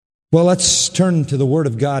Well, let's turn to the Word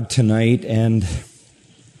of God tonight, and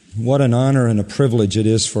what an honor and a privilege it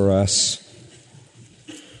is for us.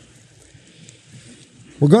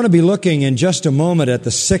 We're going to be looking in just a moment at the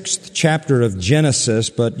 6th chapter of Genesis,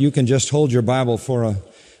 but you can just hold your Bible for a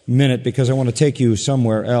minute because I want to take you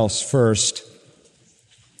somewhere else first.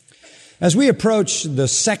 As we approach the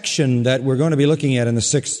section that we're going to be looking at in the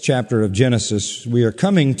 6th chapter of Genesis, we are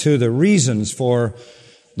coming to the reasons for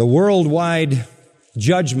the worldwide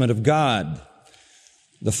judgment of God,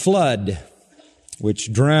 the flood,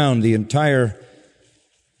 which drowned the entire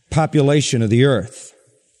population of the earth.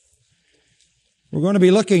 We're going to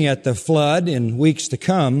be looking at the flood in weeks to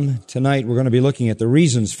come. Tonight we're going to be looking at the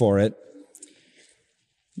reasons for it.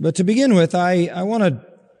 But to begin with, I want to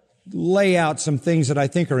lay out some things that I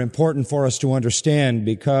think are important for us to understand,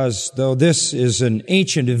 because though this is an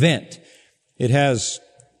ancient event, it has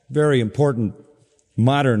very important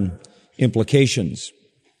modern implications.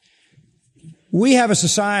 We have a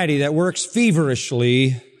society that works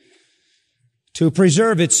feverishly to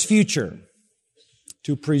preserve its future,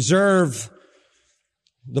 to preserve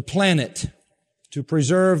the planet, to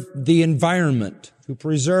preserve the environment, to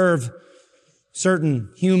preserve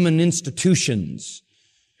certain human institutions,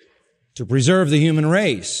 to preserve the human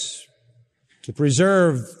race, to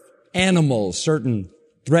preserve animals, certain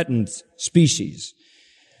threatened species.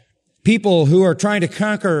 People who are trying to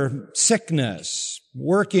conquer sickness,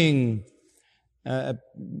 working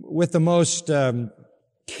with the most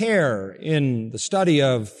care in the study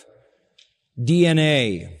of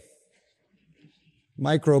DNA,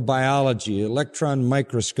 microbiology, electron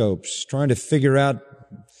microscopes, trying to figure out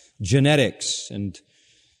genetics and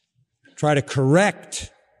try to correct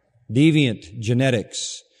deviant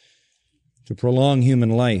genetics to prolong human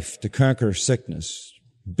life, to conquer sickness.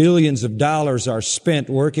 Billions of dollars are spent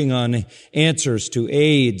working on answers to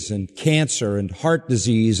AIDS and cancer and heart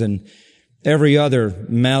disease and every other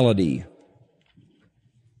malady.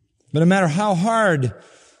 But no matter how hard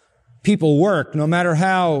people work, no matter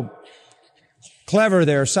how clever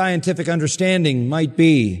their scientific understanding might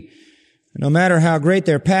be, no matter how great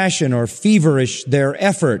their passion or feverish their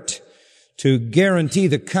effort to guarantee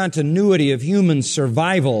the continuity of human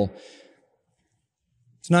survival,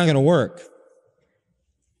 it's not going to work.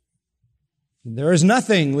 There is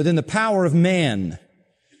nothing within the power of man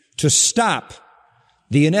to stop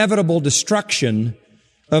the inevitable destruction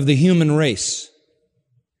of the human race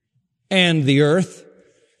and the earth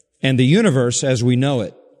and the universe as we know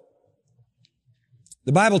it.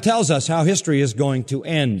 The Bible tells us how history is going to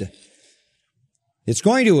end. It's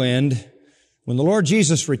going to end when the Lord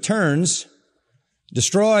Jesus returns,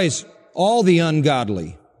 destroys all the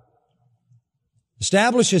ungodly,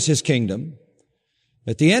 establishes His kingdom.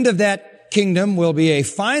 At the end of that kingdom will be a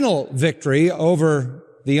final victory over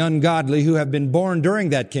the ungodly who have been born during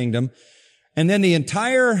that kingdom. And then the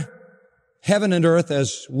entire heaven and earth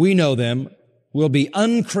as we know them will be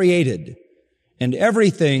uncreated, and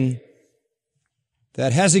everything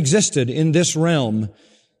that has existed in this realm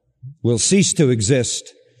will cease to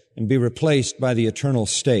exist and be replaced by the eternal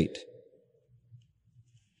state.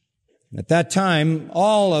 At that time,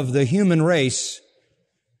 all of the human race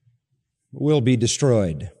will be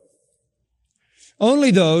destroyed.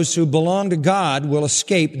 Only those who belong to God will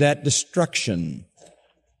escape that destruction.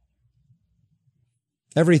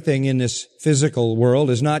 Everything in this physical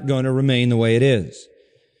world is not going to remain the way it is.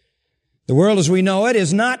 The world as we know it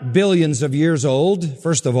is not billions of years old,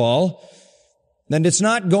 first of all, and it's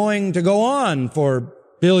not going to go on for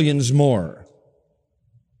billions more.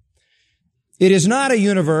 It is not a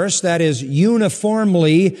universe that is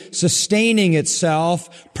uniformly sustaining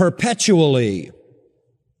itself perpetually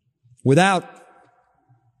without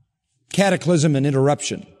cataclysm and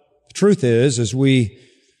interruption. The truth is, as we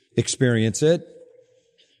experience it,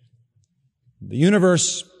 the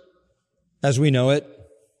universe as we know it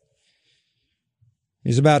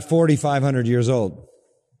is about 4,500 years old.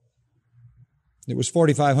 It was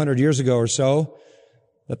 4,500 years ago or so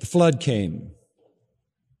that the flood came,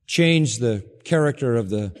 changed the character of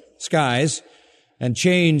the skies, and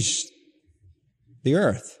changed the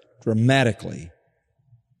earth dramatically.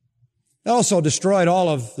 It also destroyed all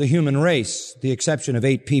of the human race, the exception of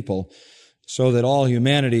 8 people, so that all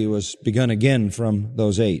humanity was begun again from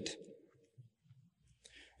those 8.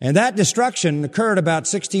 And that destruction occurred about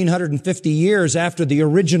 1,650 years after the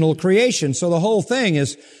original creation, so the whole thing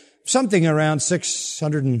is something around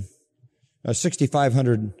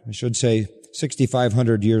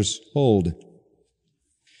 6,500 years old.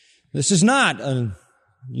 This is not a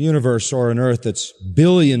universe or an earth that's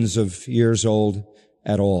billions of years old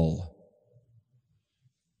at all.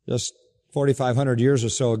 Just 4,500 years or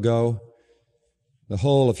so ago, the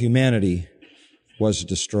whole of humanity was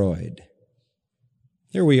destroyed.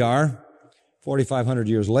 Here we are, 4,500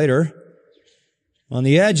 years later, on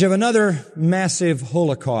the edge of another massive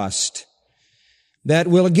Holocaust that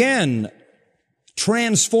will again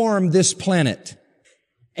transform this planet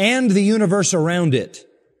and the universe around it,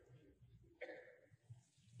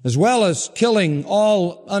 as well as killing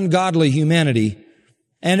all ungodly humanity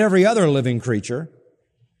and every other living creature.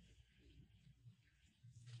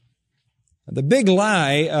 The big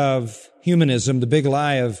lie of humanism, the big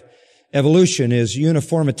lie of evolution is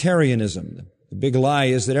uniformitarianism. The big lie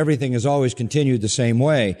is that everything has always continued the same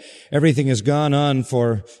way. Everything has gone on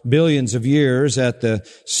for billions of years at the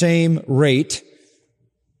same rate.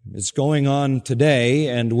 It's going on today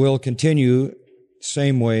and will continue the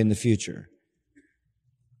same way in the future.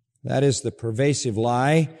 That is the pervasive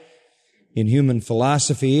lie in human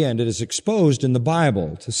philosophy, and it is exposed in the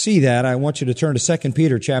Bible. To see that, I want you to turn to 2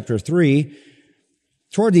 Peter chapter 3.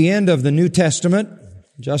 Toward the end of the New Testament,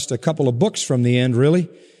 just a couple of books from the end, really,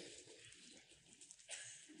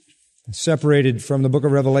 separated from the book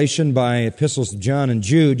of Revelation by epistles of John and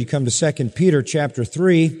Jude, you come to 2 Peter chapter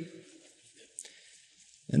 3.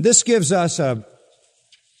 And this gives us a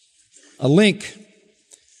link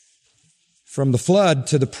from the flood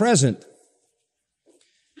to the present.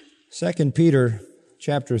 2 Peter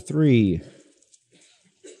chapter 3.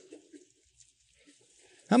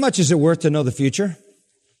 How much is it worth to know the future?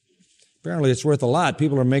 Apparently it's worth a lot.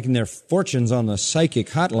 People are making their fortunes on the psychic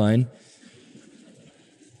hotline,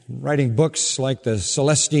 writing books like the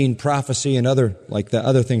Celestine Prophecy and other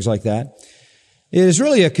things like that. It is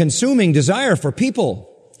really a consuming desire for people.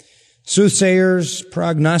 Soothsayers,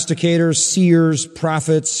 prognosticators, seers,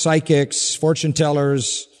 prophets, psychics, fortune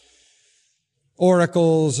tellers,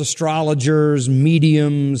 oracles, astrologers,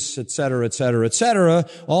 mediums, etc., etc., etc.,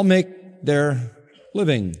 all make their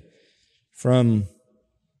living from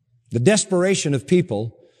the desperation of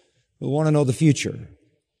people who want to know the future,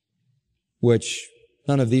 which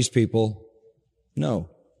none of these people know.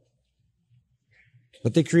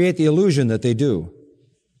 But they create the illusion that they do,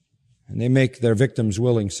 and they make their victims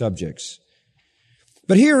willing subjects.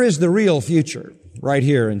 But here is the real future, right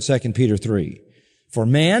here in 2 Peter 3. For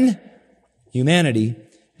man, humanity,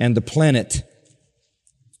 and the planet.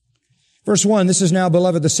 Verse 1, this is now,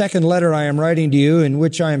 beloved, the second letter I am writing to you, in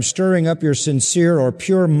which I am stirring up your sincere or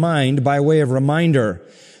pure mind by way of reminder,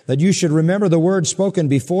 that you should remember the word spoken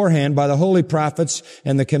beforehand by the holy prophets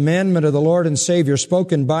and the commandment of the Lord and Savior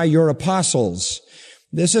spoken by your apostles.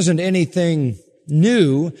 This isn't anything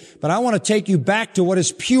new, but I want to take you back to what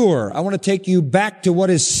is pure. I want to take you back to what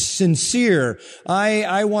is sincere.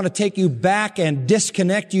 I want to take you back and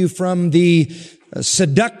disconnect you from the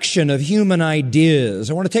seduction of human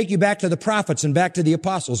ideas. I want to take you back to the prophets and back to the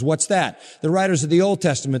apostles. What's that? The writers of the Old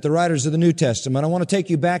Testament, the writers of the New Testament. I want to take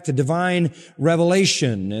you back to divine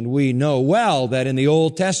revelation. And we know well that in the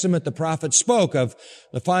Old Testament, the prophets spoke of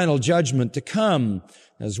the final judgment to come,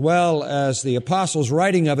 as well as the apostles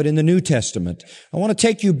writing of it in the New Testament. I want to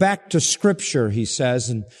take you back to Scripture, he says,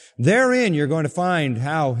 and therein you're going to find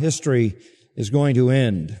how history is going to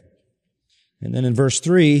end. And then in verse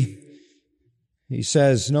 3, he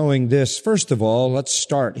says, knowing this, first of all, let's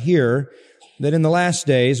start here, that in the last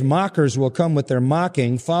days mockers will come with their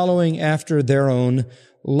mocking, following after their own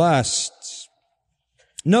lusts.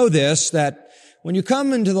 Know this, that when you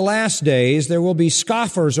come into the last days, there will be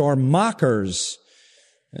scoffers or mockers.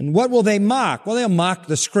 And what will they mock? Well, they'll mock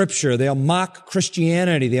the Scripture. They'll mock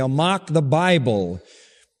Christianity. They'll mock the Bible.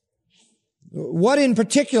 What in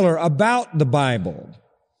particular about the Bible?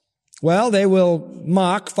 Well, they will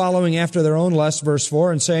mock, following after their own lust, verse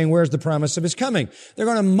 4, and saying, where's the promise of His coming? They're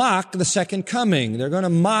going to mock the second coming. They're going to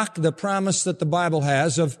mock the promise that the Bible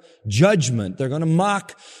has of judgment. They're going to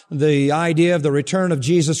mock the idea of the return of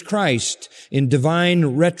Jesus Christ in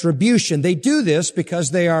divine retribution. They do this because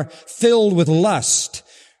they are filled with lust.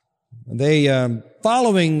 They,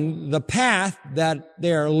 following the path that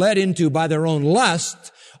they are led into by their own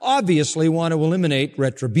lust, obviously want to eliminate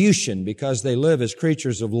retribution because they live as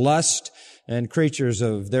creatures of lust and creatures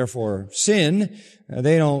of, therefore, sin.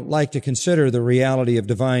 They don't like to consider the reality of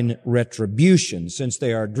divine retribution since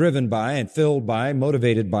they are driven by and filled by,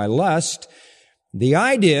 motivated by lust. The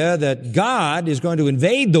idea that God is going to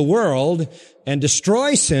invade the world and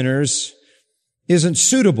destroy sinners isn't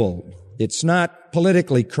suitable. It's not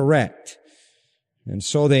politically correct. And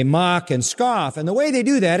so they mock and scoff. And the way they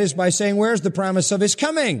do that is by saying, where's the promise of His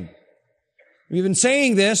coming? We've been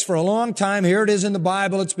saying this for a long time. Here it is in the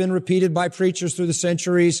Bible. It's been repeated by preachers through the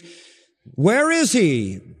centuries. Where is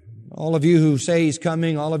He? All of you who say He's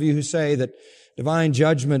coming, all of you who say that divine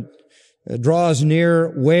judgment draws near,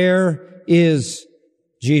 where is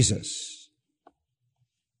Jesus.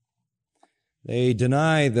 They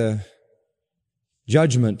deny the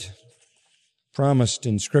judgment promised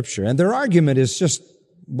in Scripture. And their argument is just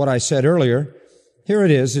what I said earlier. Here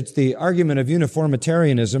it is. It's the argument of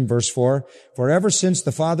uniformitarianism, verse 4. For ever since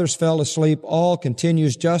the fathers fell asleep, all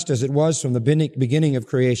continues just as it was from the beginning of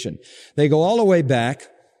creation. They go all the way back.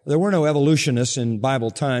 There were no evolutionists in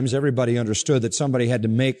Bible times. Everybody understood that somebody had to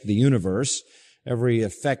make the universe. Every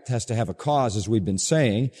effect has to have a cause, as we've been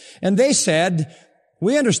saying. And they said,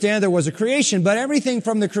 we understand there was a creation, but everything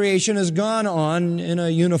from the creation has gone on in a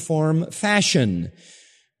uniform fashion.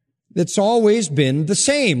 It's always been the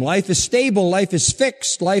same. Life is stable. Life is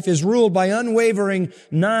fixed. Life is ruled by unwavering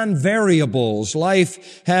non-variables.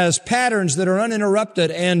 Life has patterns that are uninterrupted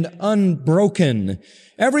and unbroken.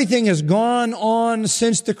 Everything has gone on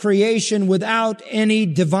since the creation without any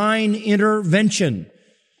divine intervention.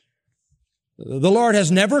 The Lord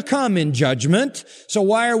has never come in judgment, so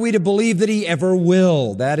why are we to believe that He ever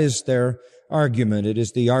will? That is their argument. It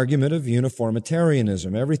is the argument of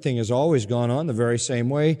uniformitarianism. Everything has always gone on the very same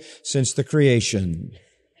way since the creation.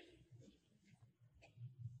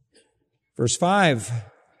 Verse 5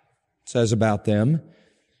 says about them,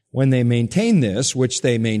 when they maintain this, which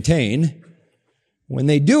they maintain, when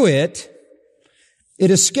they do it,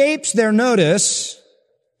 it escapes their notice.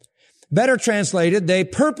 Better translated, they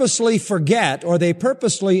purposely forget or they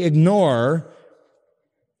purposely ignore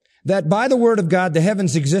that by the word of God the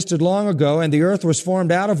heavens existed long ago and the earth was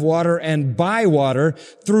formed out of water and by water,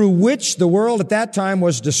 through which the world at that time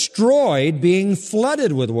was destroyed, being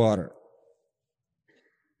flooded with water.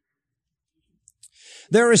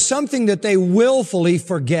 There is something that they willfully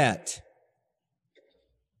forget.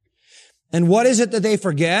 And what is it that they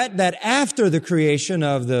forget? That after the creation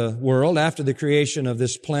of the world, after the creation of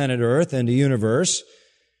this planet Earth and the universe,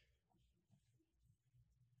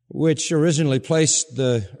 which originally placed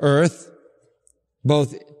the earth,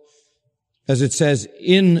 both, as it says,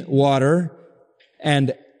 in water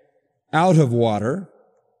and out of water,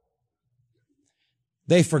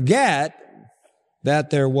 they forget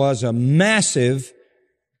that there was a massive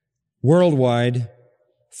worldwide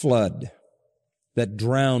flood that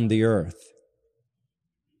drowned the earth.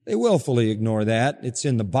 They willfully ignore that. It's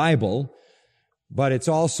in the Bible, but it's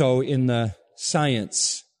also in the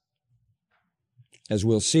science, as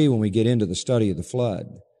we'll see when we get into the study of the flood.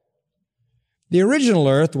 The original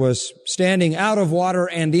earth was standing out of water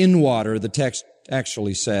and in water, the text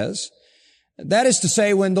actually says. That is to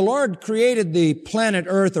say, when the Lord created the planet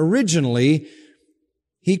Earth originally,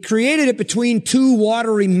 He created it between two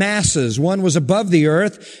watery masses. One was above the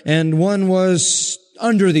earth and one was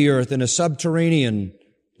under the earth in a subterranean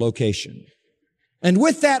location. And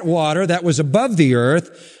with that water that was above the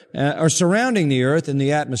earth, or surrounding the earth in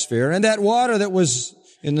the atmosphere, and that water that was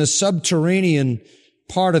in the subterranean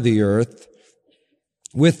part of the earth,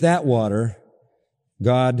 with that water,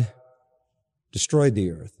 God destroyed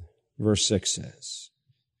the earth. Verse 6 says,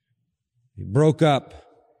 He broke up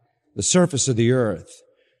the surface of the earth,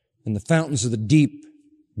 and the fountains of the deep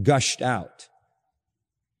gushed out.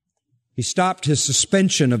 He stopped His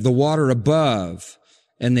suspension of the water above,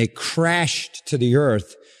 and they crashed to the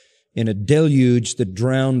earth in a deluge that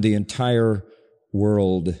drowned the entire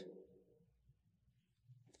world.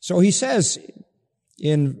 So He says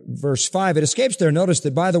in verse 5, it escapes their notice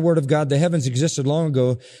that by the word of God the heavens existed long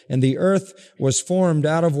ago, and the earth was formed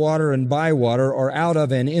out of water and by water, or out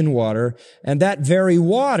of and in water, and that very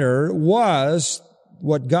water was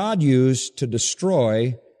what God used to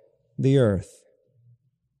destroy the earth.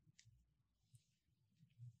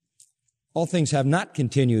 All things have not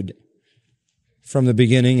continued from the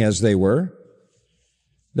beginning as they were.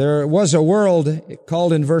 There was a world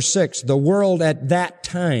called in verse 6, the world at that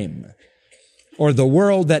time, or the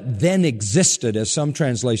world that then existed, as some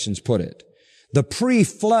translations put it. The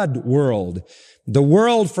pre-flood world, the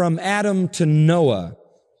world from Adam to Noah.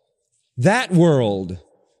 That world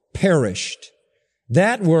perished.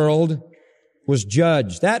 That world was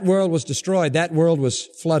judged. That world was destroyed. That world was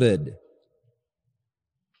flooded.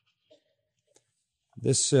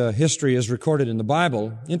 This history is recorded in the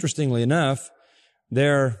Bible. Interestingly enough,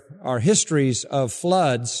 there are histories of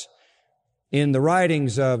floods in the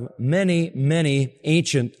writings of many, many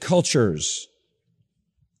ancient cultures.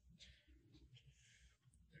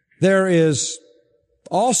 There is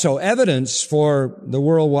also evidence for the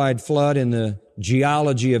worldwide flood in the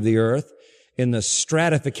geology of the earth, in the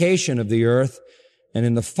stratification of the earth, and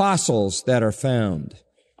in the fossils that are found.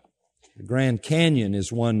 The Grand Canyon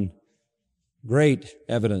is one great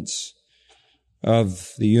evidence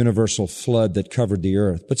of the universal flood that covered the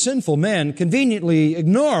earth. But sinful men conveniently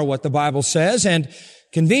ignore what the Bible says and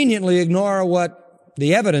conveniently ignore what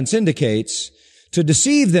the evidence indicates, to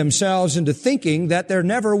deceive themselves into thinking that there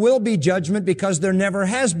never will be judgment because there never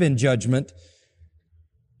has been judgment.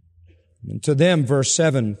 And to them, verse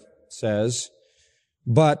 7 says,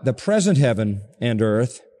 but the present heaven and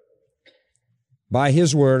earth, by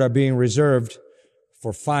His word, are being reserved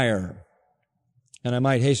for fire. And I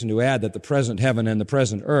might hasten to add that the present heaven and the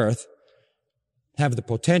present earth have the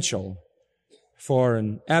potential for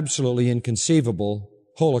an absolutely inconceivable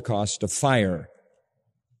holocaust of fire.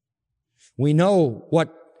 We know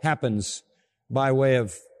what happens by way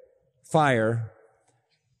of fire,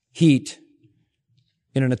 heat,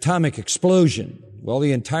 in an atomic explosion. Well,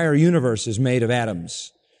 the entire universe is made of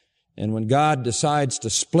atoms. And when God decides to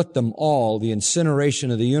split them all, the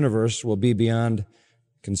incineration of the universe will be beyond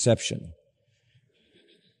conception.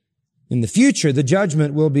 In the future, the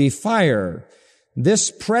judgment will be fire.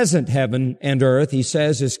 This present heaven and earth, he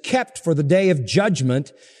says, is kept for the day of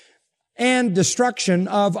judgment and destruction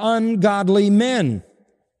of ungodly men.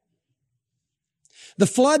 The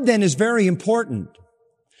flood then is very important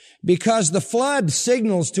because the flood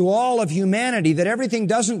signals to all of humanity that everything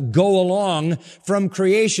doesn't go along from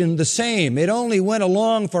creation the same. It only went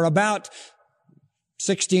along for about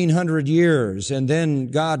 1,600 years, and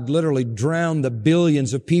then God literally drowned the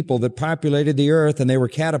billions of people that populated the earth, and they were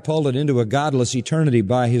catapulted into a godless eternity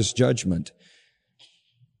by His judgment.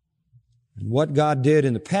 And what God did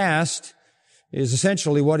in the past is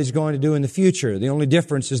essentially what He's going to do in the future. The only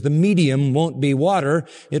difference is the medium won't be water,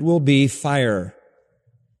 it will be fire.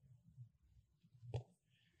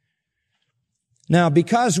 Now,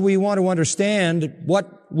 because we want to understand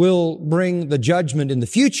what will bring the judgment in the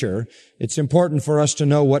future, it's important for us to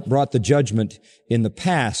know what brought the judgment in the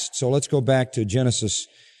past. So let's go back to Genesis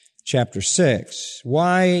chapter 6.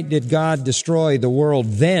 Why did God destroy the world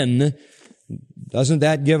then? Doesn't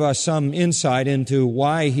that give us some insight into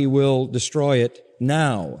why He will destroy it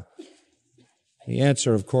now? The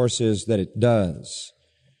answer, of course, is that it does.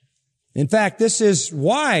 In fact, this is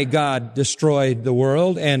why God destroyed the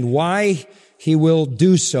world and why He will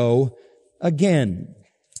do so again.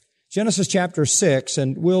 Genesis chapter 6,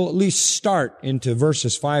 and we'll at least start into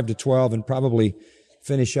verses 5 to 12 and probably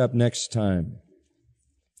finish up next time.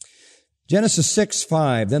 Genesis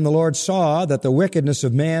 6:5, then the Lord saw that the wickedness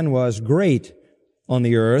of man was great on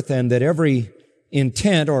the earth, and that every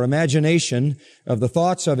intent or imagination of the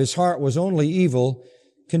thoughts of his heart was only evil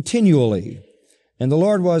continually. And the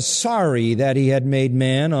Lord was sorry that He had made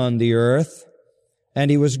man on the earth, and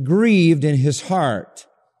He was grieved in His heart.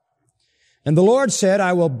 And the Lord said,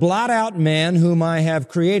 I will blot out man whom I have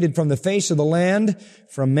created from the face of the land,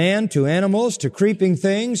 from man to animals, to creeping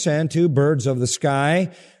things, and to birds of the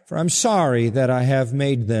sky, for I'm sorry that I have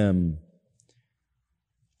made them.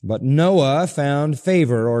 But Noah found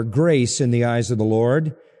favor or grace in the eyes of the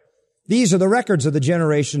Lord. These are the records of the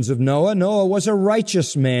generations of Noah. Noah was a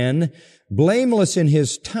righteous man, blameless in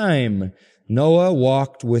his time. Noah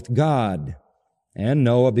walked with God. And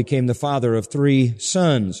Noah became the father of 3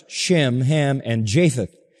 sons, Shem, Ham, and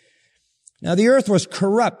Japheth. Now the earth was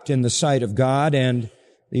corrupt in the sight of God, and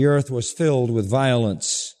the earth was filled with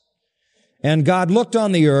violence. And God looked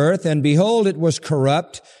on the earth, and behold, it was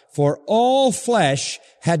corrupt, for all flesh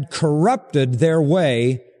had corrupted their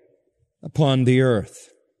way upon the earth.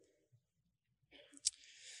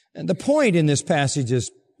 And the point in this passage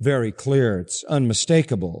is very clear. It's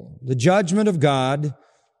unmistakable. The judgment of God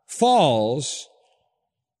falls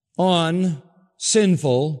on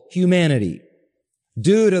sinful humanity.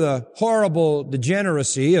 Due to the horrible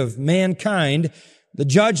degeneracy of mankind, the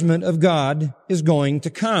judgment of God is going to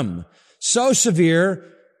come. So severe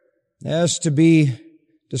as to be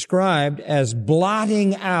described as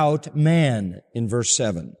blotting out man in verse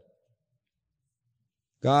 7.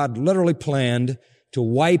 God literally planned to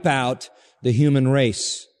wipe out the human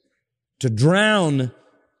race, to drown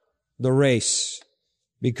the race,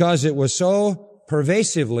 because it was so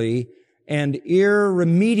pervasively and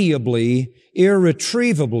irremediably,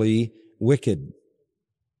 irretrievably wicked.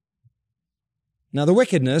 Now, the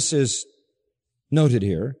wickedness is noted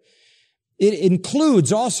here. It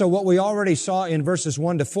includes also what we already saw in verses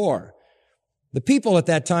 1 to 4. The people at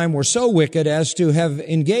that time were so wicked as to have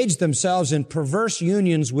engaged themselves in perverse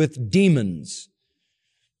unions with demons.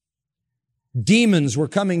 Demons were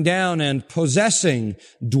coming down and possessing,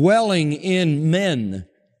 dwelling in men,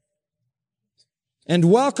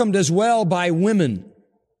 and welcomed as well by women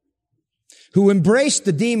who embraced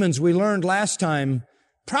the demons, we learned last time,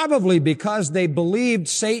 probably because they believed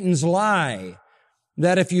Satan's lie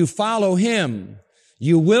that if you follow him,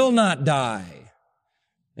 you will not die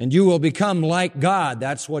and you will become like God.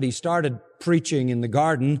 That's what he started preaching in the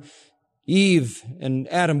garden. Eve and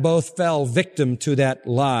Adam both fell victim to that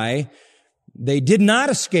lie. They did not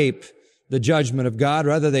escape the judgment of God.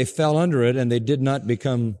 Rather, they fell under it, and they did not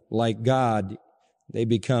become like God. They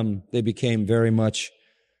became very much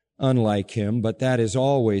unlike Him. But that is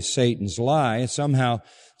always Satan's lie. Somehow,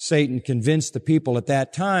 Satan convinced the people at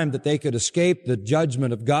that time that they could escape the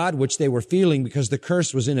judgment of God, which they were feeling because the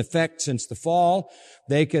curse was in effect since the fall.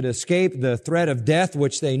 They could escape the threat of death,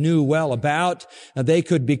 which they knew well about. They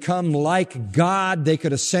could become like God. They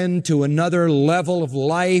could ascend to another level of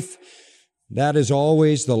life. That is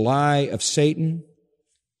always the lie of Satan.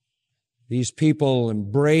 These people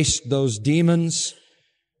embraced those demons.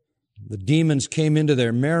 The demons came into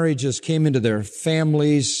their marriages, came into their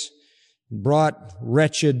families, brought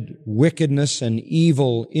wretched wickedness and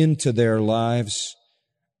evil into their lives.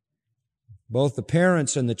 Both the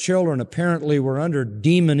parents and the children apparently were under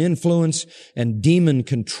demon influence and demon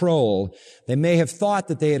control. They may have thought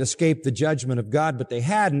that they had escaped the judgment of God, but they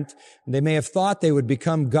hadn't. They may have thought they would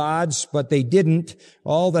become gods, but they didn't.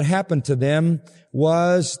 All that happened to them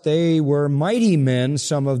was they were mighty men,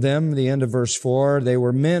 some of them, the end of verse 4. They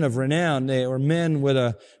were men of renown. They were men with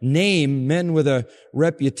a name, men with a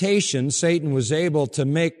reputation. Satan was able to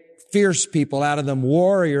make fierce people out of them,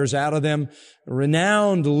 warriors out of them,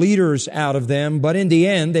 renowned leaders out of them, but in the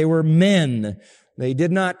end, they were men. They did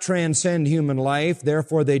not transcend human life,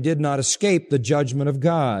 therefore they did not escape the judgment of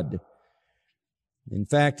God. In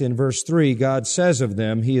fact, in verse 3, God says of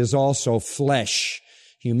them, He is also flesh.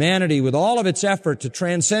 Humanity, with all of its effort to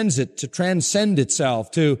transcend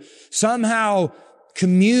itself, to somehow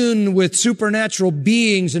commune with supernatural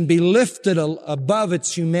beings and be lifted above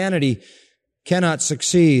its humanity, cannot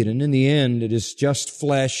succeed. And in the end, it is just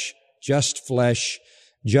flesh,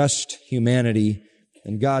 just humanity.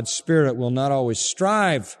 And God's Spirit will not always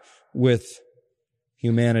strive with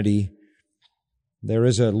humanity. There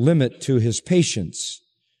is a limit to His patience.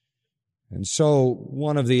 And so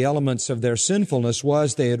one of the elements of their sinfulness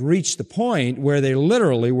was they had reached the point where they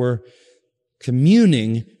literally were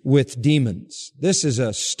communing with demons. This is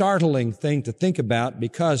a startling thing to think about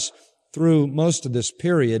because through most of this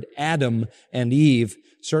period, Adam and Eve,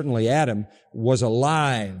 certainly Adam, was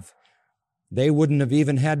alive. They wouldn't have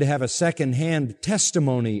even had to have a second-hand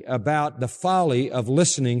testimony about the folly of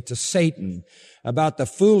listening to Satan, about the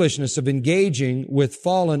foolishness of engaging with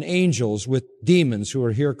fallen angels, with demons who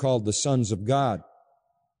are here called the sons of God.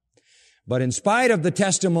 But in spite of the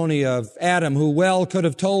testimony of Adam, who well could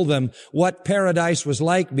have told them what paradise was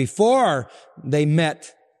like before they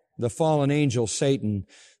met the fallen angel Satan,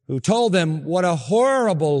 who told them what a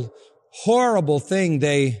horrible, horrible thing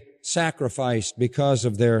they sacrificed because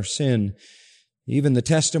of their sin. Even the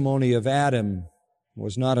testimony of Adam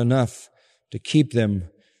was not enough to keep them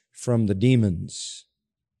from the demons.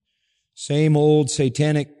 Same old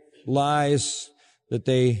satanic lies that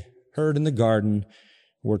they heard in the garden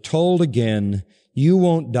were told again. You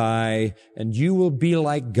won't die, and you will be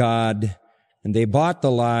like God. And they bought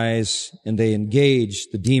the lies, and they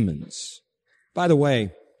engaged the demons. By the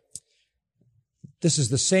way, this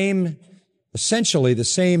is essentially the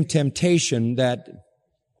same temptation that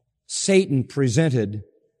Satan presented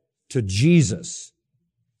to Jesus.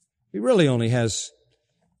 He really only has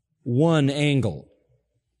one angle.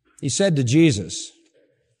 He said to Jesus,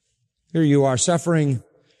 here you are suffering,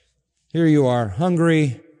 here you are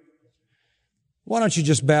hungry. Why don't you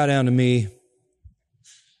just bow down to me?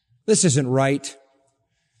 This isn't right.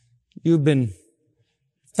 You've been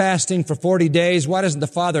fasting for 40 days. Why doesn't the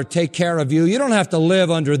Father take care of you? You don't have to live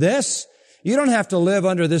under this. You don't have to live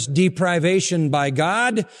under this deprivation by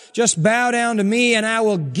God. Just bow down to me and I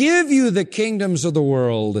will give you the kingdoms of the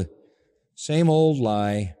world. Same old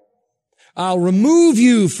lie. I'll remove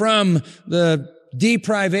you from the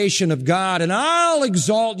deprivation of God and I'll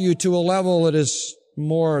exalt you to a level that is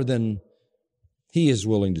more than He is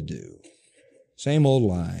willing to do. Same old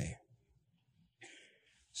lie.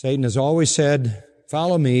 Satan has always said,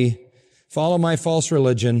 follow me, follow my false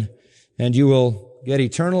religion, and you will get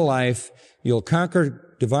eternal life. You'll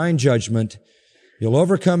conquer divine judgment. You'll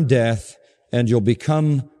overcome death, and you'll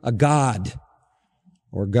become a god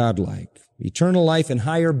or godlike. Eternal life and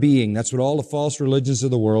higher being. That's what all the false religions of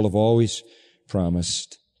the world have always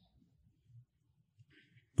promised.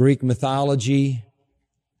 Greek mythology,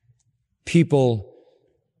 people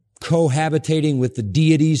cohabitating with the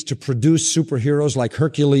deities to produce superheroes like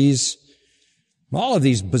Hercules. All of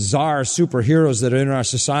these bizarre superheroes that are in our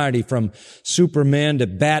society, from Superman to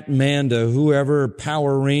Batman to whoever,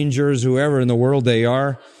 Power Rangers, whoever in the world they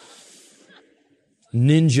are.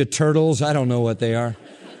 Ninja Turtles, I don't know what they are.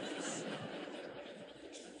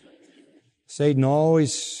 Satan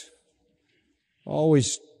always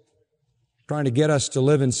trying to get us to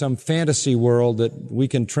live in some fantasy world that we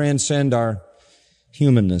can transcend our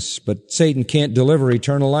humanness. But Satan can't deliver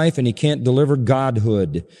eternal life, and he can't deliver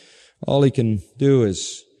godhood. All he can do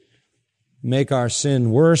is make our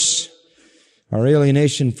sin worse, our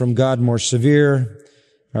alienation from God more severe,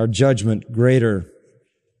 our judgment greater.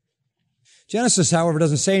 Genesis, however,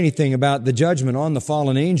 doesn't say anything about the judgment on the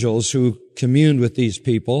fallen angels who communed with these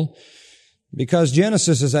people, because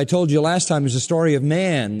Genesis, as I told you last time, is a story of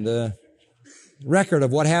man. The record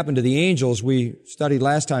of what happened to the angels we studied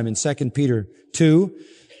last time in 2 Peter 2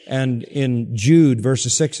 and in Jude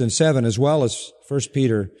verses 6 and 7, as well as 1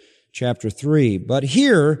 Peter chapter 3. But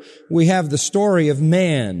here we have the story of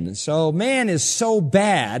man. So man is so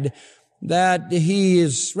bad that he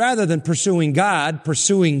is, rather than pursuing God,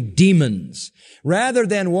 pursuing demons. Rather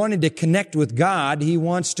than wanting to connect with God, he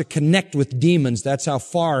wants to connect with demons. That's how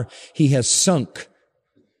far he has sunk.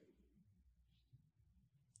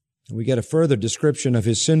 We get a further description of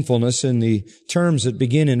his sinfulness in the terms that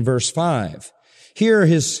begin in verse 5. Here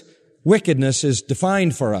his wickedness is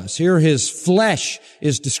defined for us. Here his flesh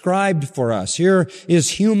is described for us. Here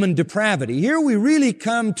is human depravity. Here we really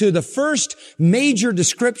come to the first major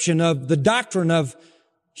description of the doctrine of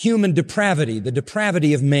human depravity, the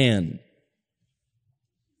depravity of man.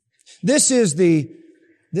 This is the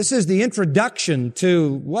introduction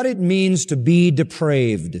to what it means to be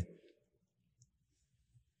depraved.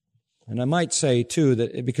 And I might say, too,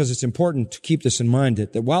 that because it's important to keep this in mind,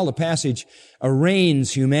 that while the passage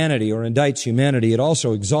arraigns humanity or indicts humanity, it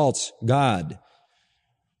also exalts God.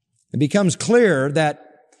 It becomes clear that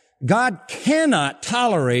God cannot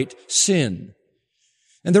tolerate sin.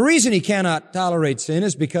 And the reason he cannot tolerate sin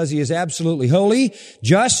is because he is absolutely holy,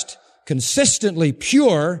 just, consistently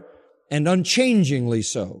pure, and unchangingly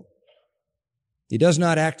so. He does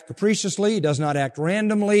not act capriciously. He does not act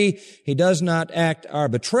randomly. He does not act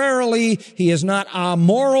arbitrarily. He is not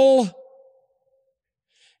amoral.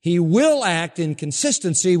 He will act in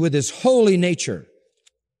consistency with his holy nature.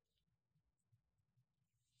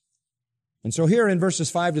 And so here in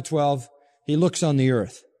verses 5 to 12, he looks on the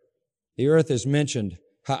earth. The earth is mentioned,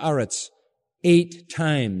 haaretz, 8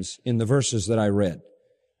 times in the verses that I read.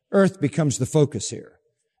 Earth becomes the focus here.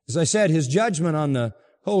 As I said, his judgment on the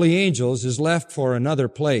holy angels is left for another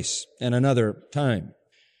place and another time.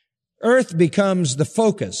 Earth becomes the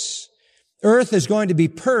focus. Earth is going to be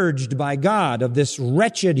purged by God of this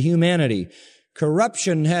wretched humanity.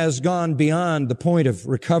 Corruption has gone beyond the point of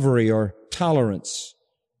recovery or tolerance.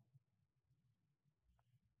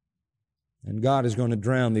 And God is going to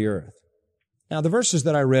drown the earth. Now, the verses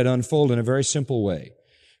that I read unfold in a very simple way.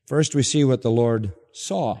 First, we see what the Lord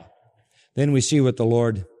saw. Then we see what the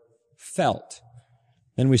Lord felt.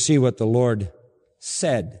 Then we see what the Lord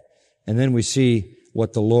said. And then we see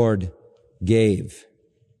what the Lord gave.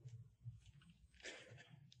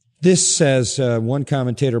 This, as one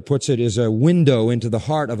commentator puts it, is a window into the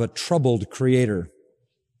heart of a troubled Creator.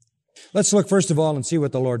 Let's look first of all and see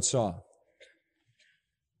what the Lord saw.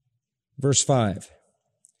 Verse 5.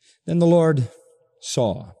 Then the Lord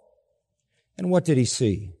saw. And what did he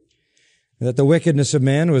see? That the wickedness of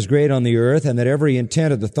man was great on the earth, and that every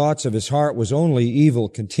intent of the thoughts of his heart was only evil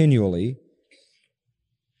continually.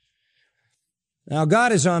 Now,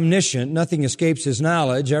 God is omniscient. Nothing escapes his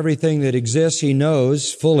knowledge. Everything that exists, he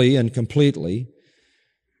knows fully and completely.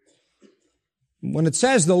 When it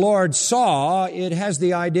says the Lord saw, it has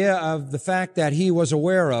the idea of the fact that he was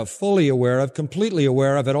aware of, fully aware of, completely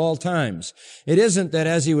aware of at all times. It isn't that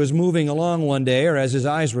as he was moving along one day or as his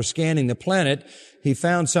eyes were scanning the planet, he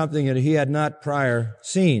found something that he had not prior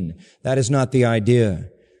seen. That is not the idea.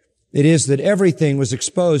 It is that everything was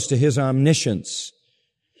exposed to his omniscience.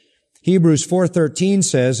 Hebrews 4:13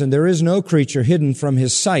 says, "And there is no creature hidden from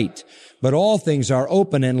his sight, but all things are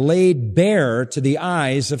open and laid bare to the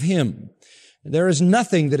eyes of him." There is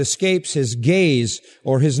nothing that escapes his gaze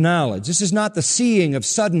or his knowledge. This is not the seeing of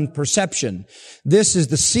sudden perception. This is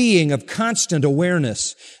the seeing of constant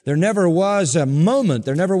awareness. There never was a moment,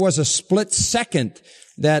 there never was a split second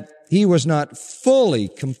that he was not fully,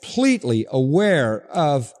 completely aware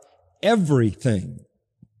of everything.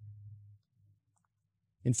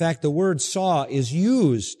 In fact, the word saw is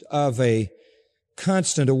used of a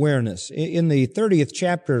constant awareness. In the 30th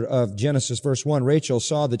chapter of Genesis, verse 1, Rachel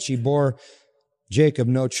saw that she bore Jacob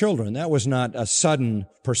no children. That was not a sudden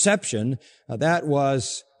perception. That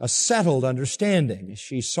was a settled understanding.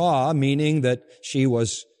 She saw, meaning that she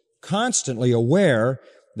was constantly aware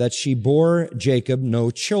that she bore Jacob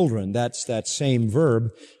no children. That's that same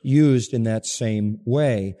verb used in that same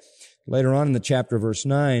way. Later on in the chapter, verse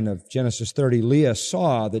 9 of Genesis 30, Leah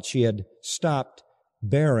saw that she had stopped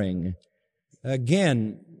bearing.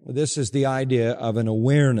 Again, this is the idea of an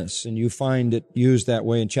awareness, and you find it used that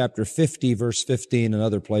way in chapter 50, verse 15, and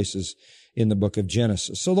other places in the book of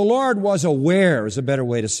Genesis. So the Lord was aware, is a better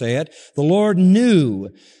way to say it. The Lord knew.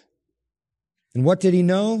 And what did He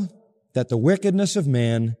know? That the wickedness of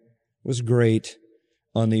man was great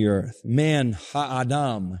on the earth. Man,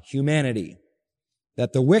 ha'adam, humanity.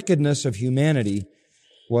 That the wickedness of humanity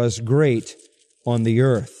was great on the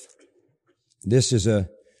earth. This is a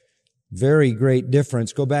very great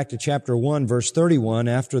difference. Go back to chapter 1, verse 31.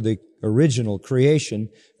 After the original creation,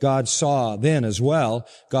 God saw then as well.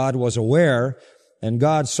 God was aware, and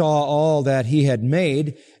God saw all that He had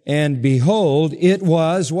made, and behold, it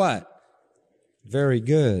was what? Very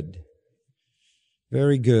good.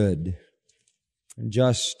 Very good. And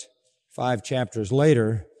just 5 chapters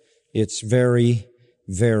later, it's very,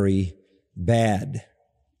 very bad.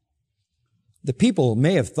 The people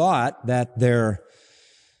may have thought that their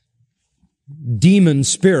demon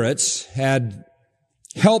spirits had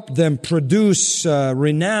helped them produce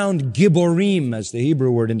renowned Gibborim, as the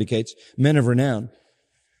Hebrew word indicates, men of renown.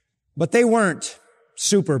 But they weren't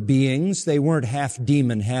super beings. They weren't half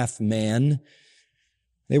demon, half man.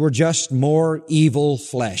 They were just more evil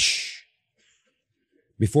flesh.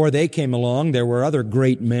 Before they came along, there were other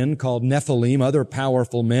great men called Nephilim, other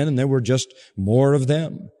powerful men, and there were just more of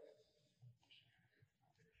them.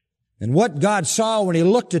 And what God saw when He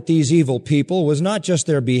looked at these evil people was not just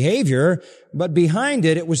their behavior, but behind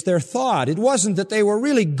it, it was their thought. It wasn't that they were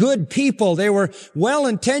really good people. They were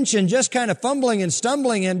well-intentioned, just kind of fumbling and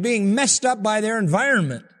stumbling and being messed up by their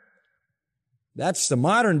environment. That's the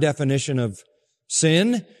modern definition of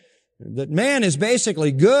sin. That man is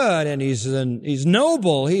basically good and he's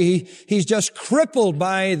noble. He's just crippled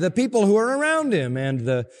by the people who are around him and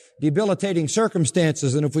the debilitating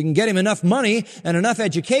circumstances. And if we can get him enough money and enough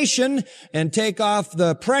education and take off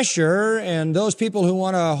the pressure and those people who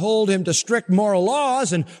want to hold him to strict moral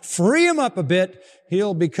laws and free him up a bit,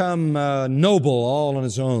 he'll become noble all on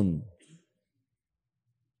his own.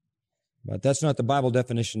 But that's not the Bible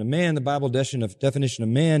definition of man. The Bible definition of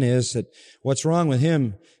man is that what's wrong with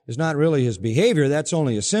him is not really his behavior. That's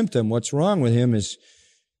only a symptom. What's wrong with him is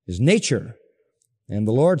his nature. And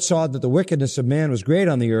the Lord saw that the wickedness of man was great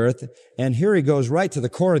on the earth. And here He goes right to the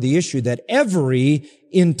core of the issue, that every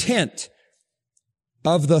intent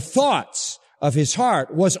of the thoughts of his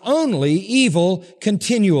heart was only evil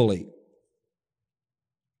continually.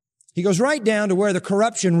 He goes right down to where the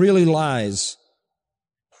corruption really lies.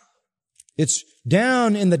 It's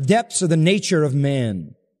down in the depths of the nature of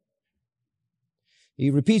man. He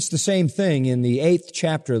repeats the same thing in the 8th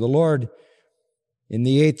chapter. The Lord, in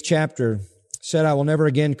the 8th chapter, said, I will never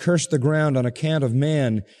again curse the ground on account of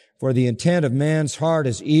man, for the intent of man's heart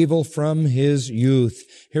is evil from his youth.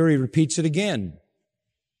 Here He repeats it again.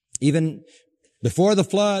 Even before the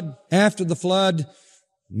flood, after the flood,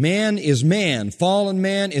 man is man. Fallen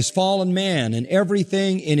man is fallen man. And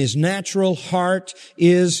everything in his natural heart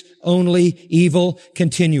is only evil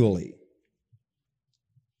continually.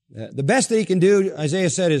 The best that he can do, Isaiah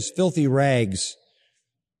said, is filthy rags.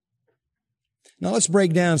 Now let's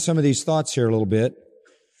break down some of these thoughts here a little bit.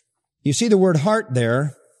 You see the word heart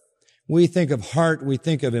there. We think of heart, we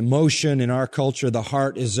think of emotion. In our culture, the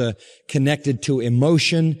heart is connected to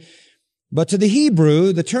emotion. But to the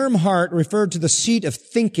Hebrew, the term heart referred to the seat of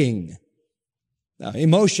thinking. Now,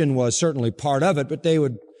 emotion was certainly part of it, but they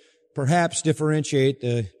would perhaps differentiate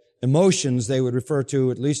the emotions they would refer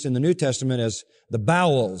to, at least in the New Testament, as the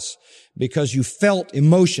bowels, because you felt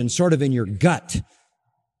emotion sort of in your gut.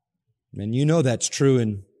 And you know that's true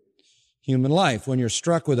in human life. When you're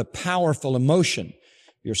struck with a powerful emotion,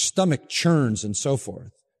 your stomach churns and so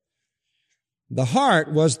forth. The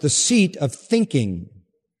heart was the seat of thinking.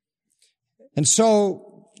 And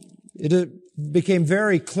so it became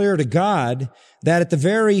very clear to God that at the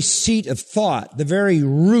very seat of thought, the very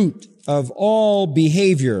root of all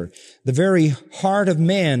behavior, the very heart of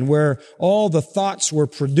man, where all the thoughts were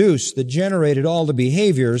produced that generated all the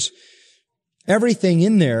behaviors, everything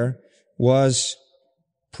in there was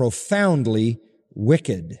profoundly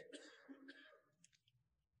wicked.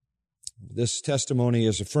 This testimony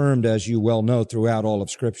is affirmed, as you well know, throughout all of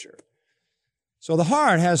Scripture. So the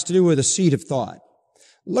heart has to do with a seat of thought.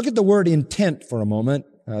 Look at the word intent for a moment.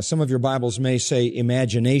 Some of your Bibles may say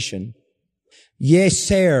imagination.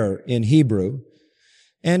 Yeser in Hebrew.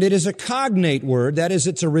 And it is a cognate word. That is,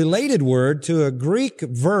 it's a related word to a Greek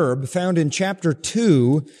verb found in chapter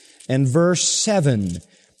 2 and verse 7.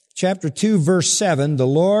 Chapter 2, verse 7, the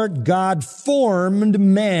Lord God formed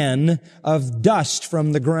man of dust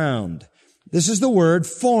from the ground. This is the word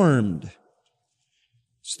formed.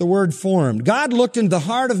 It's the word formed. God looked into the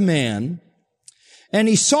heart of man, And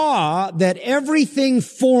he saw that everything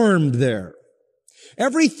formed there.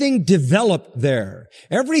 Everything developed there.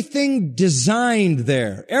 Everything designed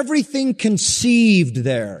there. Everything conceived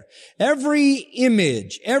there. Every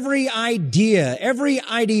image, every idea, every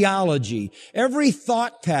ideology, every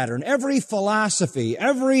thought pattern, every philosophy,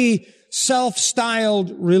 every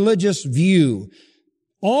self-styled religious view,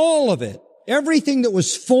 all of it, everything that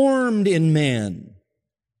was formed in man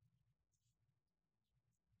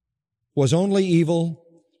was only evil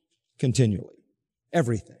continually.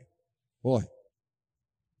 Everything. Boy.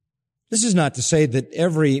 This is not to say that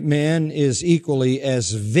every man is equally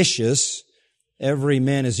as vicious, every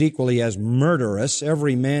man is equally as murderous,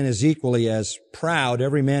 every man is equally as proud,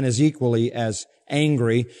 every man is equally as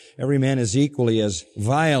angry, every man is equally as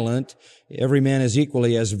violent, every man is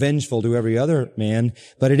equally as vengeful to every other man.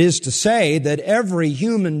 But it is to say that every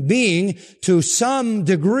human being, to some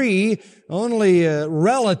degree, only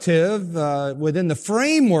relative within the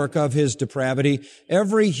framework of his depravity,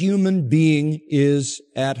 every human being is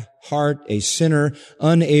at heart a sinner,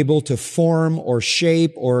 unable to form or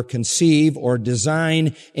shape or conceive or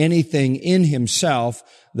design anything in himself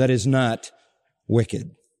that is not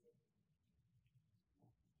wicked.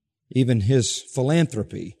 Even his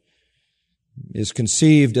philanthropy is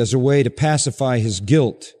conceived as a way to pacify his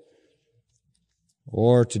guilt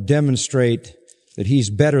or to demonstrate that he's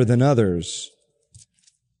better than others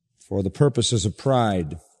for the purposes of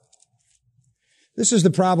pride. This is the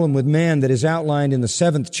problem with man that is outlined in the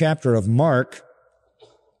 7th chapter of Mark.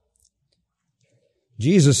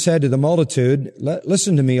 Jesus said to the multitude,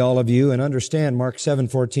 listen to me, all of you, and understand Mark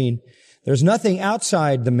 7:14. There's nothing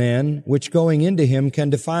outside the man which going into him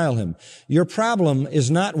can defile him. Your problem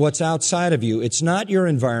is not what's outside of you. It's not your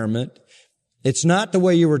environment. It's not the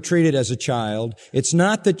way you were treated as a child. It's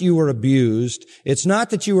not that you were abused. It's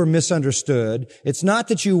not that you were misunderstood. It's not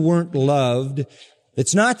that you weren't loved.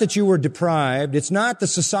 It's not that you were deprived. It's not the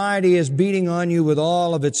society is beating on you with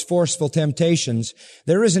all of its forceful temptations.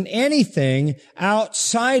 There isn't anything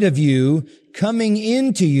outside of you coming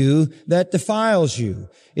into you that defiles you.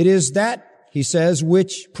 It is that, he says,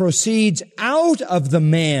 which proceeds out of the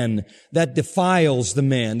man that defiles the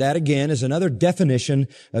man. That again is another definition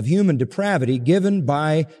of human depravity given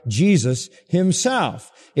by Jesus himself.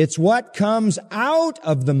 It's what comes out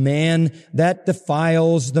of the man that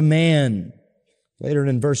defiles the man. Later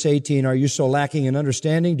in verse 18, are you so lacking in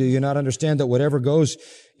understanding? Do you not understand that whatever goes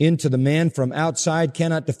into the man from outside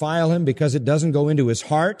cannot defile him because it doesn't go into his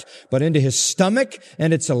heart, but into his stomach,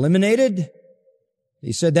 and it's eliminated?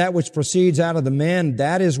 He said that which proceeds out of the man,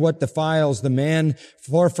 that is what defiles the man.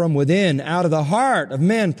 For from within, out of the heart of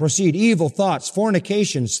men proceed evil thoughts,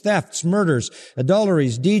 fornications, thefts, murders,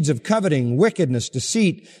 adulteries, deeds of coveting, wickedness,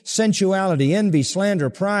 deceit, sensuality, envy, slander,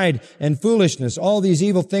 pride, and foolishness. All these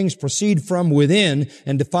evil things proceed from within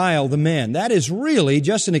and defile the man. That is really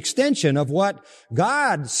just an extension of what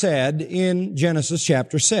God said in Genesis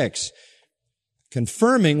chapter 6,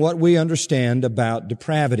 confirming what we understand about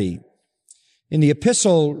depravity. In the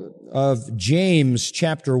epistle of James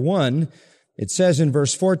chapter 1, it says in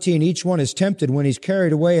verse 14, each one is tempted when he's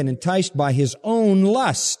carried away and enticed by his own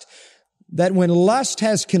lust, that when lust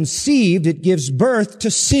has conceived, it gives birth to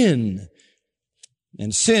sin.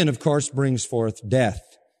 And sin, of course, brings forth death.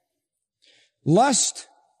 Lust,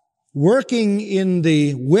 working in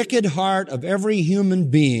the wicked heart of every human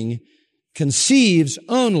being, conceives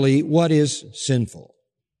only what is sinful.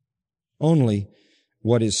 Only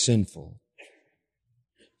what is sinful.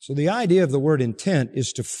 So the idea of the word intent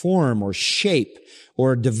is to form or shape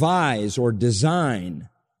or devise or design.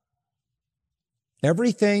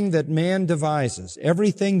 Everything that man devises,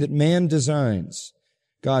 everything that man designs,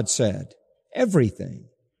 God said, everything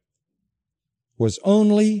was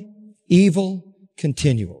only evil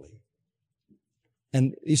continually.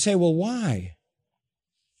 And you say, well, why?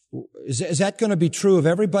 Is that going to be true of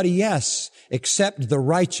everybody? Yes, except the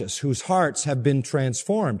righteous whose hearts have been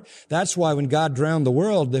transformed. That's why when God drowned the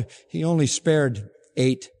world, he only spared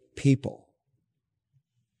 8 people.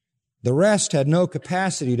 The rest had no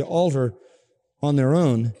capacity to alter on their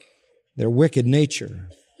own their wicked nature.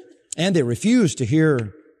 And they refused to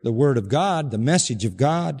hear the word of God, the message of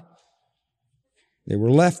God. They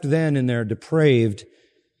were left then in their depraved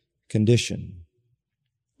condition.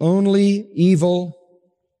 Only evil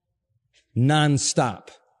nonstop.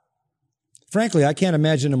 Frankly, I can't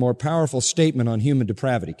imagine a more powerful statement on human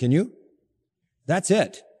depravity. Can you? That's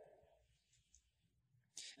it.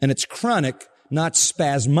 And it's chronic, not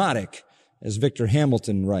spasmodic, as Victor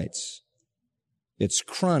Hamilton writes. It's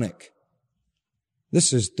chronic.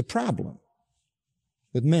 This is the problem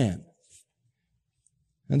with man.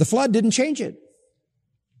 And the flood didn't change it.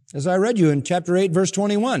 As I read you in chapter 8, verse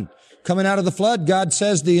 21, coming out of the flood, God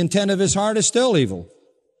says the intent of his heart is still evil.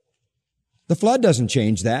 The flood doesn't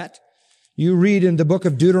change that. You read in the book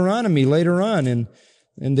of Deuteronomy later on in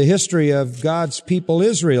the history of God's people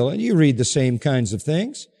Israel, and you read the same kinds of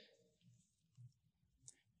things.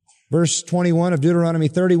 Verse 21 of Deuteronomy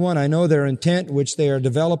 31, I know their intent which they are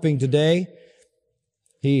developing today.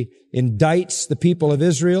 He indicts the people of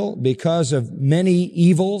Israel because of many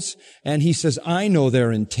evils, and he says, I know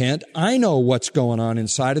their intent. I know what's going on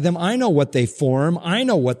inside of them. I know what they form. I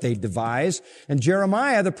know what they devise. And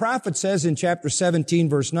Jeremiah, the prophet, says in chapter 17,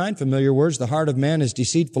 verse 9, familiar words, the heart of man is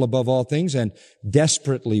deceitful above all things and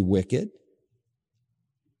desperately wicked.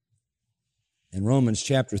 And Romans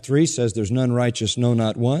chapter 3 says there's none righteous, no,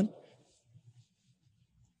 not one.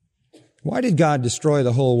 Why did God destroy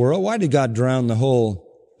the whole world? Why did God drown the whole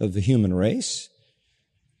of the human race?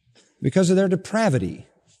 Because of their depravity.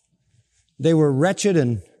 They were wretched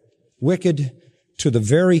and wicked to the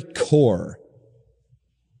very core.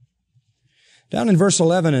 Down in verse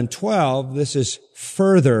 11 and 12, this is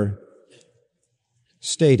further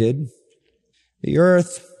stated. The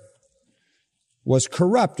earth was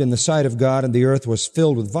corrupt in the sight of God, and the earth was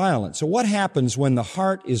filled with violence. So what happens when the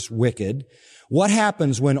heart is wicked? What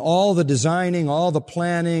happens when all the designing, all the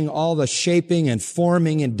planning, all the shaping and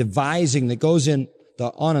forming and devising that goes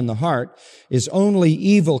on in the heart is only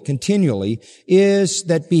evil continually, is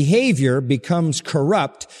that behavior becomes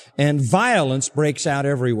corrupt and violence breaks out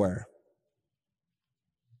everywhere.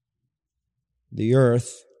 The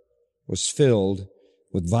earth was filled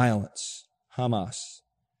with violence. Hamas.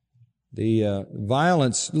 The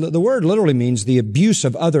violence, the word literally means the abuse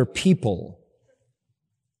of other people.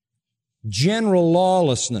 General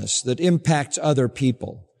lawlessness that impacts other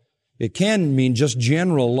people. It can mean just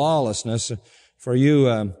general lawlessness. For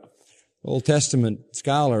you Old Testament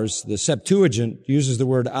scholars, the Septuagint uses the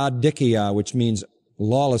word adikia, which means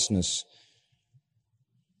lawlessness.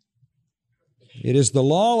 It is the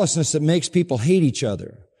lawlessness that makes people hate each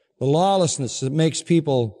other. The lawlessness that makes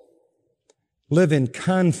people live in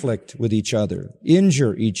conflict with each other,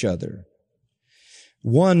 injure each other.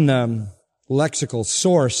 One lexical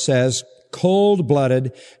source says,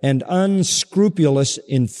 cold-blooded and unscrupulous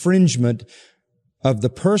infringement of the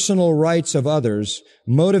personal rights of others,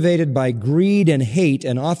 motivated by greed and hate,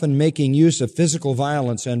 and often making use of physical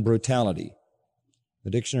violence and brutality.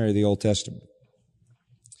 The Dictionary of the Old Testament.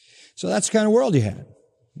 So that's the kind of world you had.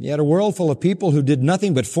 You had a world full of people who did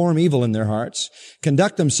nothing but form evil in their hearts,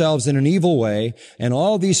 conduct themselves in an evil way, and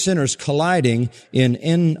all these sinners colliding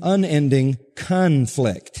in unending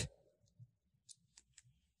conflict.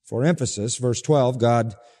 For emphasis, verse 12,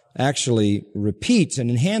 God actually repeats and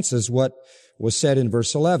enhances what was said in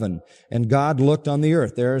verse 11. And God looked on the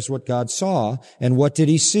earth. There's what God saw. And what did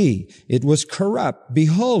he see? It was corrupt.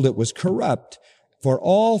 Behold, it was corrupt. For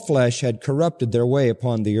all flesh had corrupted their way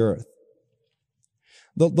upon the earth.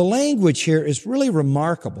 The language here is really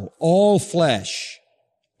remarkable. All flesh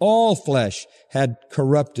had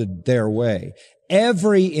corrupted their way.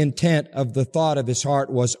 Every intent of the thought of his heart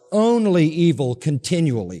was only evil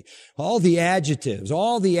continually. All the adjectives,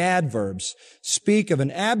 all the adverbs speak of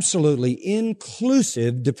an absolutely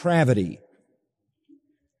inclusive depravity.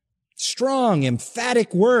 Strong,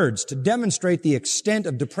 emphatic words to demonstrate the extent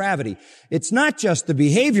of depravity. It's not just the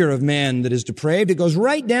behavior of man that is depraved. It goes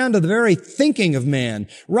right down to the very thinking of man,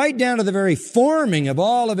 right down to the very forming of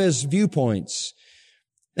all of his viewpoints.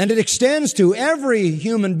 And it extends to every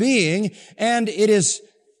human being, and it is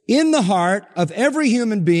in the heart of every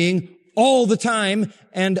human being all the time,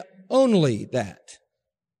 and only that.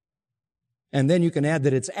 And then you can add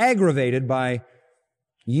that it's aggravated by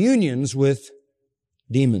unions with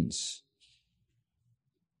demons.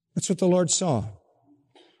 That's what the Lord saw.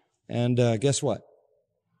 And guess what?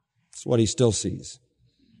 It's what he still sees.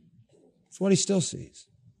 It's what he still sees.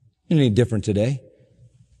 Isn't any different today?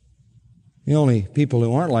 The only people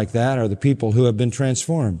who aren't like that are the people who have been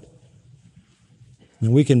transformed.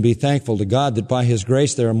 And we can be thankful to God that by his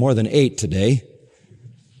grace there are more than 8 today.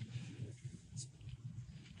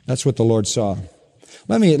 That's what the Lord saw.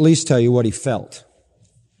 Let me at least tell you what he felt.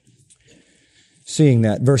 Seeing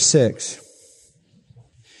that, verse 6.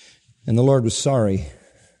 And the Lord was sorry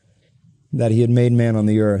that he had made man on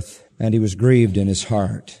the earth, and he was grieved in his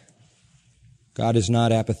heart. God is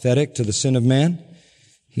not apathetic to the sin of man.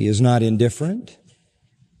 He is not indifferent.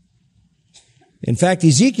 In fact,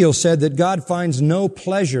 Ezekiel said that God finds no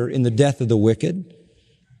pleasure in the death of the wicked.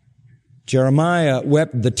 Jeremiah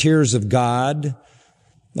wept the tears of God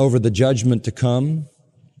over the judgment to come.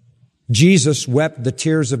 Jesus wept the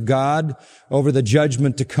tears of God over the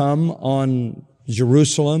judgment to come on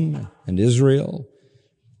Jerusalem and Israel.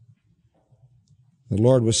 The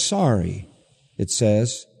Lord was sorry, it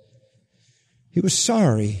says. He was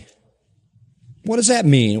sorry. What does that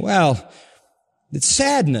mean? Well, it's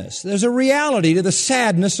sadness. There's a reality to the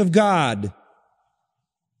sadness of God.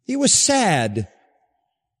 He was sad.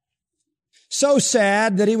 So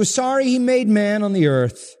sad that he was sorry he made man on the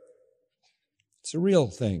earth. It's a real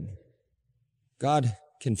thing. God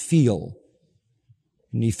can feel.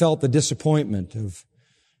 And he felt the disappointment of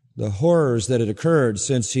the horrors that had occurred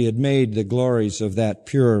since he had made the glories of that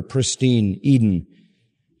pure, pristine Eden.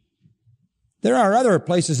 There are other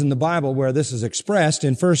places in the Bible where this is expressed.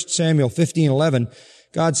 In 1 Samuel 15:11,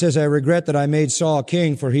 God says, I regret that I made Saul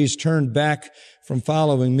king, for he's turned back from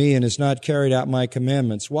following me and has not carried out my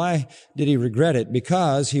commandments. Why did he regret it?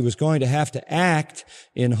 Because he was going to have to act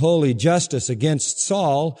in holy justice against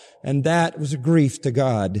Saul, and that was a grief to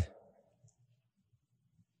God.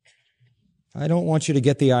 I don't want you to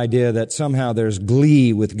get the idea that somehow there's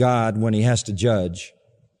glee with God when he has to judge.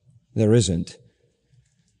 There isn't.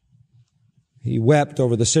 He wept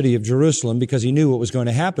over the city of Jerusalem because he knew what was going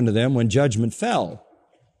to happen to them when judgment fell.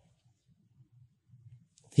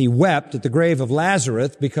 He wept at the grave of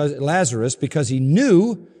Lazarus because he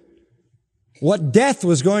knew what death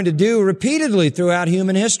was going to do repeatedly throughout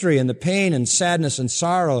human history and the pain and sadness and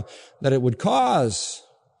sorrow that it would cause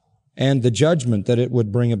and the judgment that it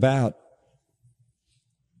would bring about.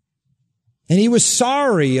 And he was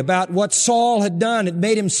sorry about what Saul had done. It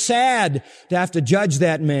made him sad to have to judge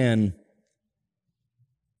that man.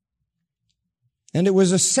 And it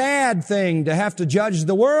was a sad thing to have to judge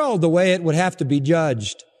the world the way it would have to be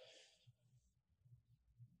judged.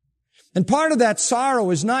 And part of that sorrow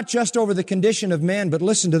is not just over the condition of man, but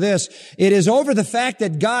listen to this. It is over the fact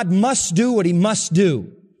that God must do what he must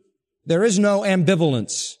do. There is no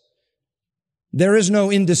ambivalence. There is no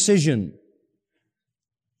indecision.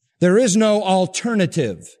 There is no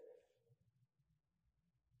alternative.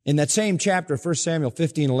 In that same chapter, 1 Samuel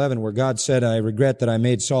 15:11, where God said, I regret that I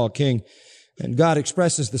made Saul king, and God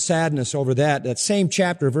expresses the sadness over that same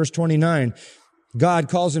chapter, verse 29, God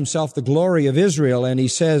calls himself the glory of Israel, and he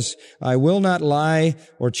says, I will not lie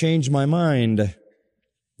or change my mind.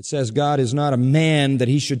 It says God is not a man that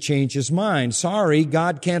he should change his mind. Sorry,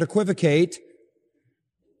 God can't equivocate.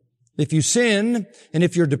 If you sin, and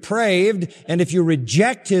if you're depraved, and if you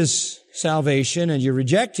reject his salvation, and you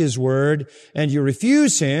reject his word, and you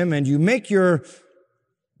refuse him, and you make your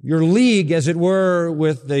league, as it were,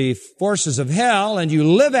 with the forces of hell, and you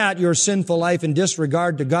live out your sinful life in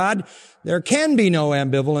disregard to God, there can be no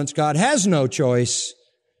ambivalence. God has no choice.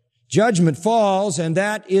 Judgment falls, and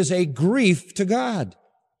that is a grief to God.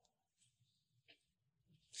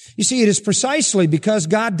 You see, it is precisely because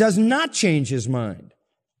God does not change his mind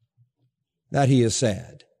that he is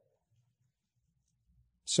sad.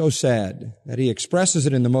 So sad that he expresses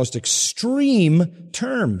it in the most extreme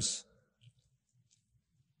terms.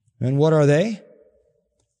 And what are they?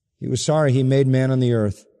 He was sorry he made man on the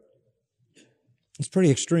earth. It's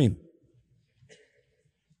pretty extreme.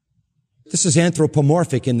 This is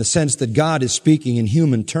anthropomorphic in the sense that God is speaking in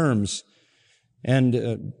human terms.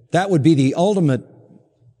 And that would be the ultimate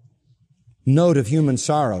note of human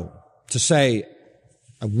sorrow, to say,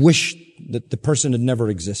 I wish that the person had never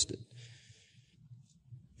existed.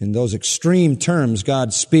 In those extreme terms,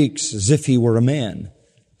 God speaks as if he were a man,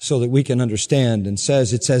 so that we can understand, and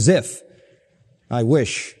says, it's as if I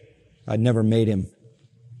wish I'd never made him.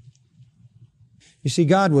 You see,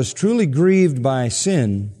 God was truly grieved by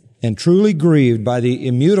sin and truly grieved by the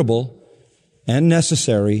immutable and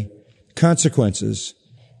necessary consequences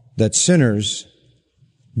that sinners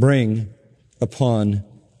bring upon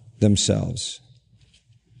themselves.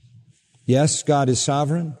 Yes, God is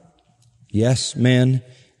sovereign. Yes, man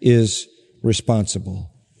is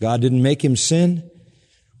responsible. God didn't make him sin.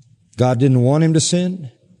 God didn't want him to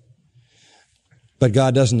sin. But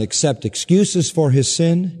God doesn't accept excuses for his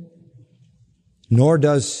sin, nor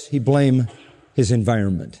does he blame his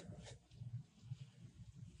environment.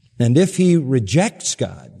 And if he rejects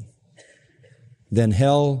God, then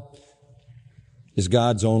hell is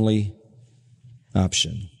God's only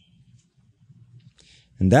option.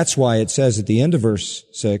 And that's why it says at the end of verse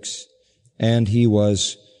 6, and he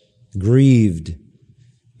was grieved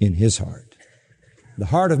in his heart. The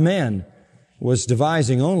heart of man was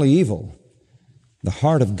devising only evil. The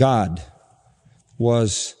heart of God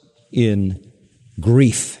was in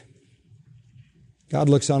grief. God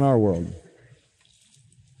looks on our world.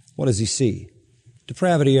 What does he see?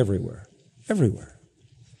 Depravity everywhere. Everywhere.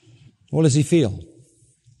 What does he feel?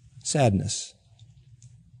 Sadness.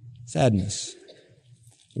 Sadness.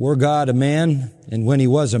 Were God a man, and when he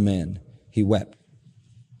was a man, he wept.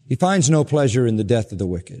 He finds no pleasure in the death of the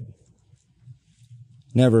wicked.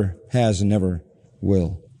 Never has and never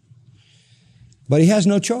will. But he has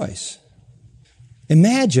no choice.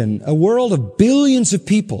 Imagine a world of billions of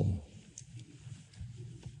people,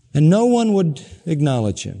 and no one would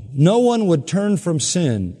acknowledge him. No one would turn from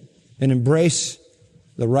sin and embrace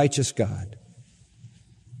the righteous God.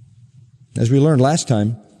 As we learned last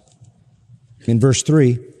time, in verse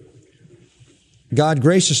 3, God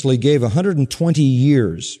graciously gave 120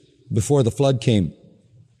 years before the flood came.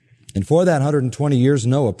 And for that 120 years,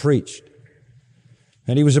 Noah preached.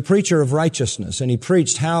 And he was a preacher of righteousness, and he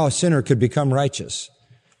preached how a sinner could become righteous.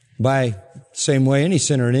 By the same way any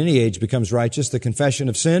sinner in any age becomes righteous, the confession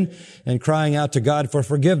of sin and crying out to God for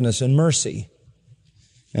forgiveness and mercy.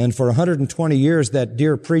 And for 120 years, that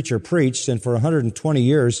dear preacher preached, and for 120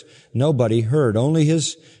 years, nobody heard. Only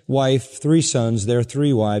his wife, 3 sons, their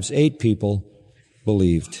 3 wives, 8 people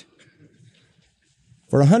believed.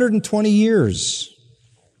 For 120 years,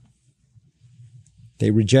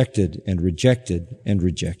 they rejected and rejected and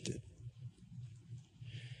rejected.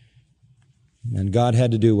 And God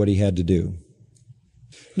had to do what he had to do.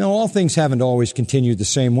 Now, all things haven't always continued the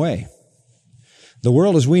same way. The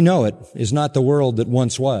world as we know it is not the world that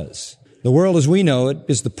once was. The world as we know it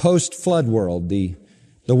is the post-flood world, the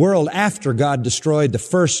world after God destroyed the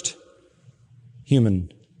first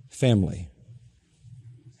human family.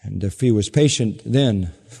 And if he was patient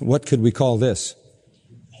then, what could we call this?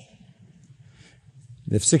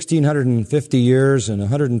 If 1,650 years and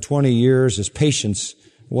 120 years is patience,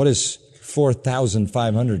 what is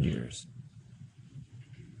 4,500 years?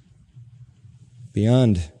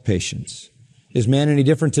 Beyond patience. Is man any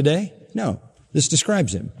different today? No. This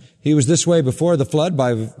describes him. He was this way before the flood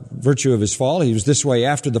by virtue of his fall. He was this way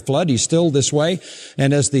after the flood. He's still this way.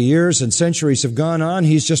 And as the years and centuries have gone on,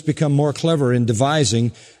 he's just become more clever in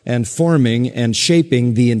devising and forming and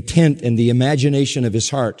shaping the intent and the imagination of his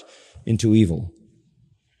heart into evil.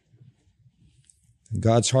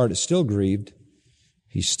 God's heart is still grieved.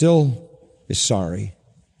 He still is sorry.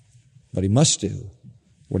 But he must do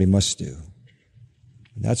what he must do.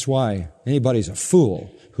 And that's why anybody's a fool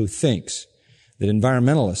who thinks that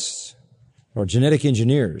environmentalists or genetic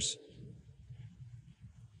engineers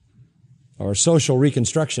or social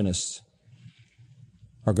reconstructionists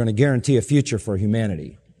are going to guarantee a future for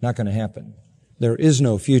humanity. Not going to happen. There is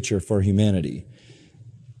no future for humanity.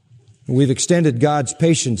 We've extended God's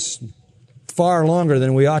patience far longer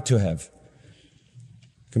than we ought to have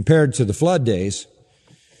compared to the flood days.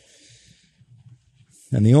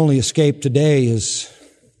 And the only escape today is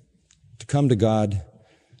to come to God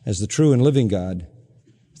as the true and living God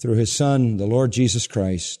through his Son, the Lord Jesus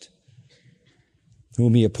Christ,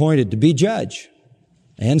 whom he appointed to be judge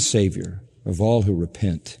and Savior of all who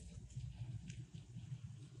repent.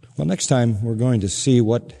 Well, next time we're going to see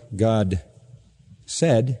what God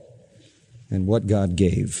said and what God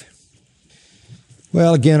gave.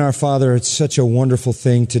 Well, again, our Father, it's such a wonderful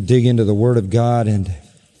thing to dig into the Word of God, and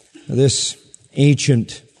this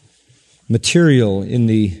ancient material in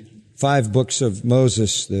the 5 books of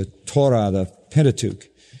Moses, the Torah, the Pentateuch.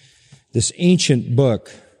 This ancient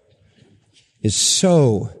book is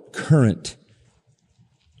so current.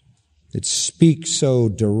 It speaks so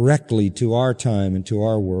directly to our time and to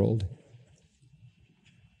our world,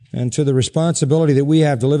 and to the responsibility that we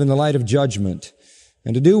have to live in the light of judgment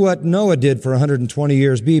and to do what Noah did for 120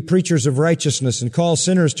 years, be preachers of righteousness and call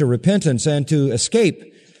sinners to repentance and to escape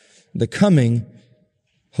the coming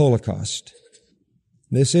Holocaust.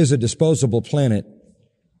 This is a disposable planet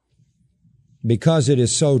because it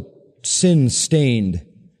is so sin-stained.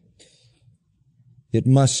 It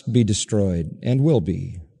must be destroyed and will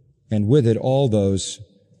be, and with it all those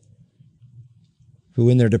who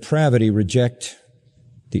in their depravity reject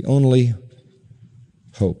the only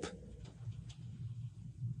hope,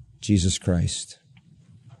 Jesus Christ.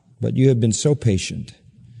 But you have been so patient.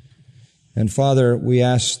 And Father, we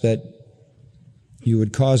ask that you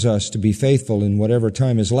would cause us to be faithful in whatever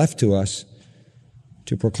time is left to us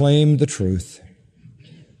to proclaim the truth,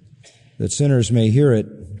 that sinners may hear it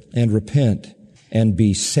and repent and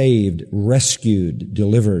be saved, rescued,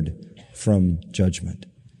 delivered from judgment.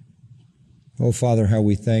 Oh, Father, how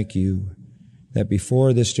we thank you that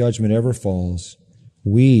before this judgment ever falls,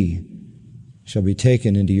 we shall be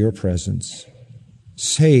taken into your presence,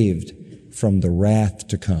 saved from the wrath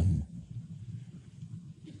to come.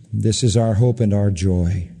 This is our hope and our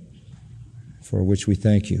joy, for which we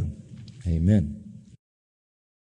thank you. Amen.